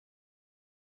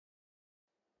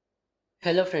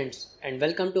Hello friends and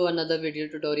welcome to another video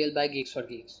tutorial by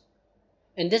Geeks4Geeks.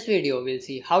 In this video we'll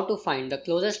see how to find the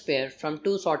closest pair from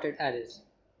two sorted arrays.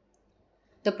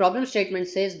 The problem statement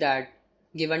says that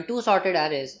given two sorted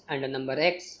arrays and a number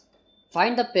x,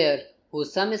 find the pair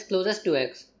whose sum is closest to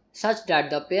x such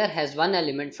that the pair has one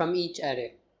element from each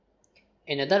array.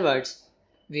 In other words,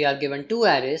 we are given two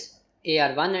arrays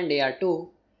AR1 and AR2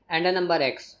 and a number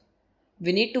x.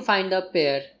 We need to find the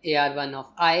pair AR1 of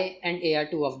I and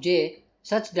AR2 of j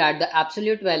such that the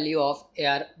absolute value of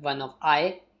AR1 of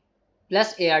I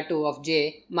plus AR2 of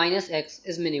j minus x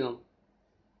is minimum.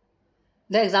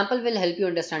 The example will help you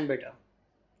understand better.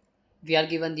 We are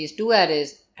given these two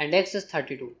arrays and x is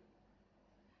 32.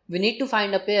 We need to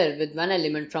find a pair with one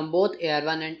element from both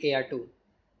AR1 and AR2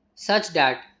 such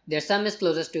that their sum is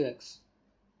closest to x.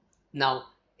 Now,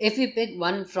 if we pick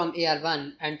 1 from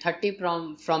AR1 and 30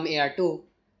 from AR2,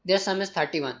 their sum is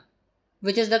 31,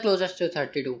 which is the closest to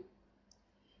 32.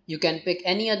 You can pick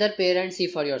any other pair and see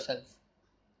for yourself.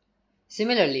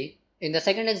 Similarly, in the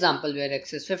second example where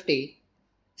x is 50,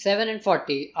 7 and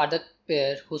 40 are the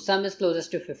pair whose sum is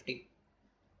closest to 50.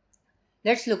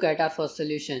 Let's look at our first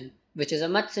solution, which is a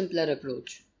much simpler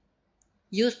approach.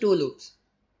 Use two loops.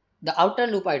 The outer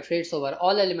loop iterates over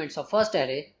all elements of first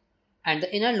array and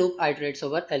the inner loop iterates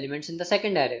over elements in the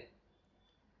second array.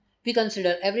 We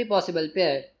consider every possible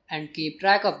pair and keep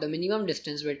track of the minimum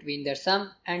distance between their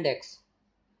sum and x.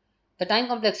 The time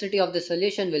complexity of this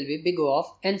solution will be big O of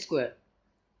n square.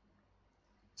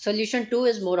 Solution 2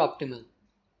 is more optimal.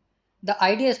 The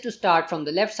idea is to start from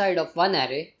the left side of one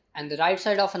array and the right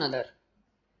side of another.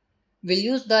 We'll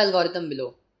use the algorithm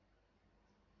below.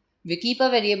 We keep a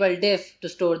variable diff to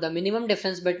store the minimum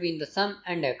difference between the sum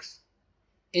and x.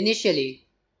 Initially,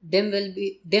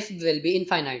 diff will be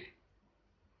infinite.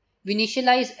 We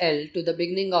initialize L to the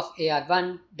beginning of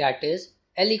AR1, that is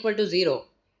L equal to 0,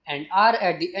 and R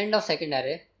at the end of second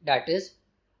array, that is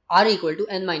R equal to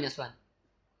n minus 1.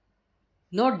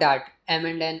 Note that m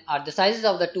and n are the sizes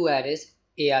of the two arrays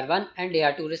AR1 and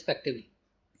AR2 respectively.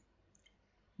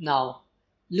 Now,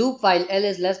 loop while L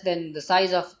is less than the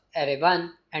size of array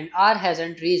 1 and R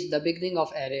hasn't reached the beginning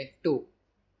of array 2.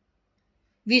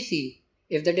 We see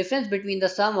if the difference between the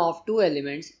sum of two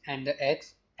elements and the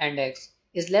x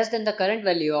is less than the current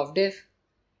value of diff,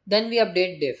 then we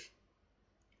update diff.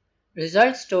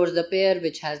 Result stores the pair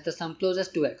which has the sum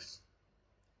closest to x.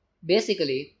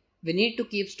 Basically, we need to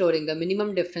keep storing the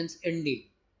minimum difference in D.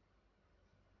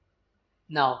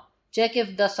 Now, check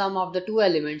if the sum of the two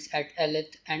elements at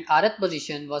Lth and Rth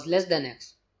position was less than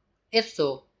x. If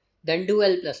so, then do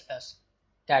L++.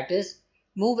 That is,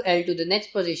 move L to the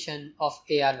next position of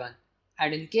AR1,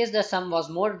 and in case the sum was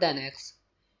more than x,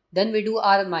 then we do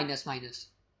R minus minus.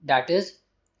 That is,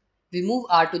 we move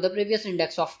R to the previous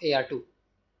index of AR2.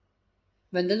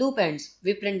 When the loop ends,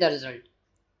 we print the result.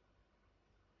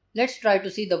 Let's try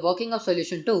to see the working of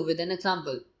solution 2 with an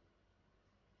example.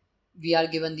 We are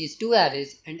given these two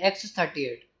arrays and x is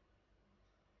 38.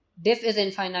 Diff is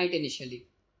infinite initially.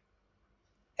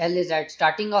 L is at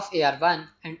starting of AR1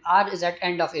 and R is at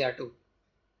end of AR2.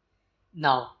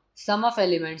 Now, sum of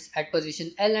elements at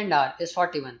position L and R is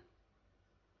 41.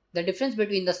 The difference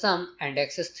between the sum and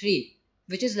x is 3,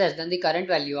 which is less than the current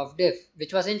value of diff,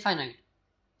 which was infinite.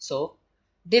 So,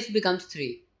 diff becomes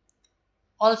 3.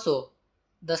 Also,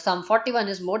 the sum 41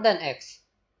 is more than x.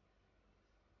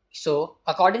 So,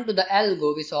 according to the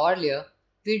algo we saw earlier,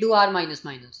 we do R minus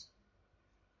minus.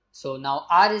 So now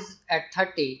R is at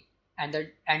 30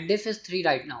 and diff is 3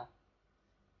 right now.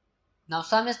 Now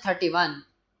sum is 31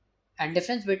 and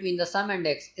difference between the sum and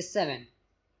x is 7.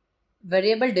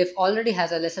 Variable diff already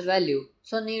has a lesser value,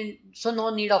 so no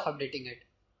need of updating it.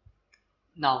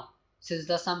 Now, since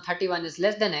the sum 31 is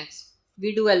less than x,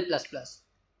 we do L++.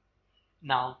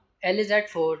 Now, L is at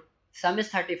 4, sum is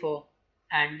 34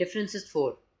 and difference is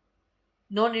 4.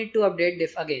 No need to update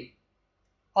diff again.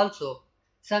 Also,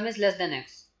 sum is less than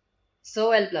x,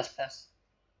 so L++.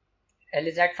 L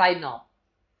is at 5 now.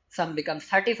 Sum becomes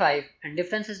 35 and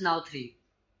difference is now 3.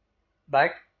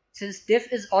 But since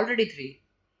diff is already 3,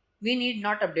 we need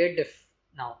not update diff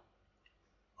now.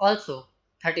 Also,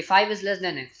 35 is less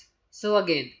than x, so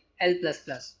again L++.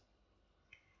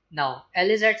 Now L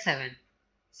is at 7,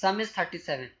 sum is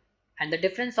 37 and the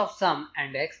difference of sum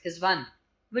and x is 1,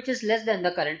 which is less than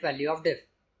the current value of diff.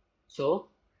 So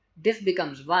diff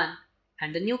becomes 1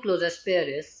 and the new closest pair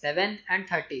is 7 and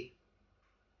 30.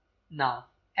 Now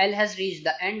L has reached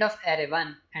the end of array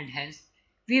 1 and hence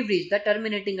we've reached the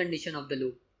terminating condition of the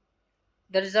loop.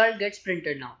 The result gets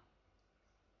printed now.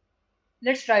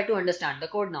 Let's try to understand the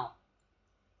code now.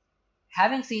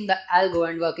 Having seen the algo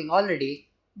and working already,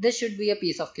 this should be a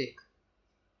piece of cake.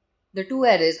 The two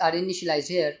arrays are initialized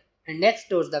here, and x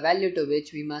stores the value to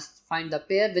which we must find the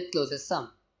pair with closest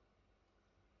sum.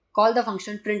 Call the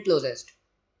function printClosest.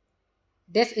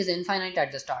 Def is infinite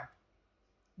at the start.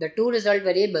 The two result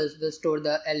variables will store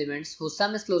the elements whose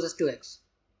sum is closest to x.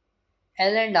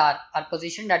 L and R are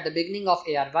positioned at the beginning of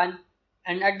AR1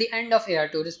 and at the end of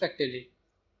AR2 respectively.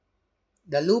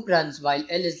 The loop runs while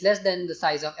L is less than the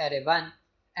size of array 1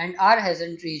 and R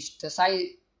hasn't reached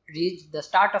the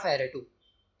start of array 2.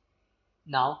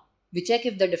 Now, we check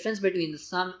if the difference between the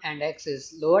sum and x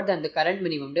is lower than the current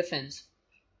minimum difference.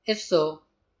 If so,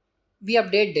 we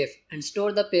update diff and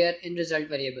store the pair in result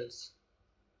variables.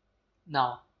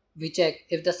 Now, we check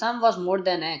if the sum was more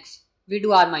than x, we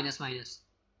do r minus minus,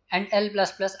 and L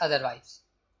plus plus otherwise,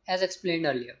 as explained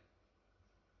earlier.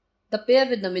 The pair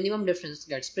with the minimum difference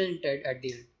gets printed at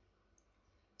the end.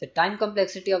 The time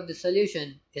complexity of the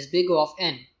solution is big O of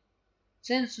n,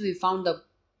 since we found the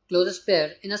closest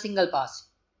pair in a single pass.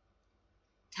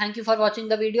 Thank you for watching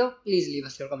the video. Please leave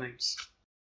us your comments.